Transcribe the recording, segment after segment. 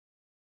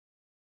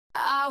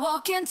I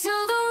walk into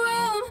the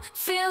room,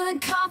 feeling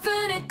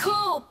confident,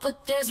 cool.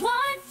 But there's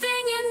one thing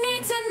you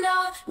need to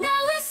know. Now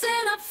listen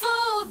up,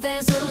 fool.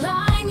 There's a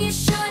line you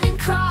shouldn't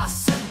cross.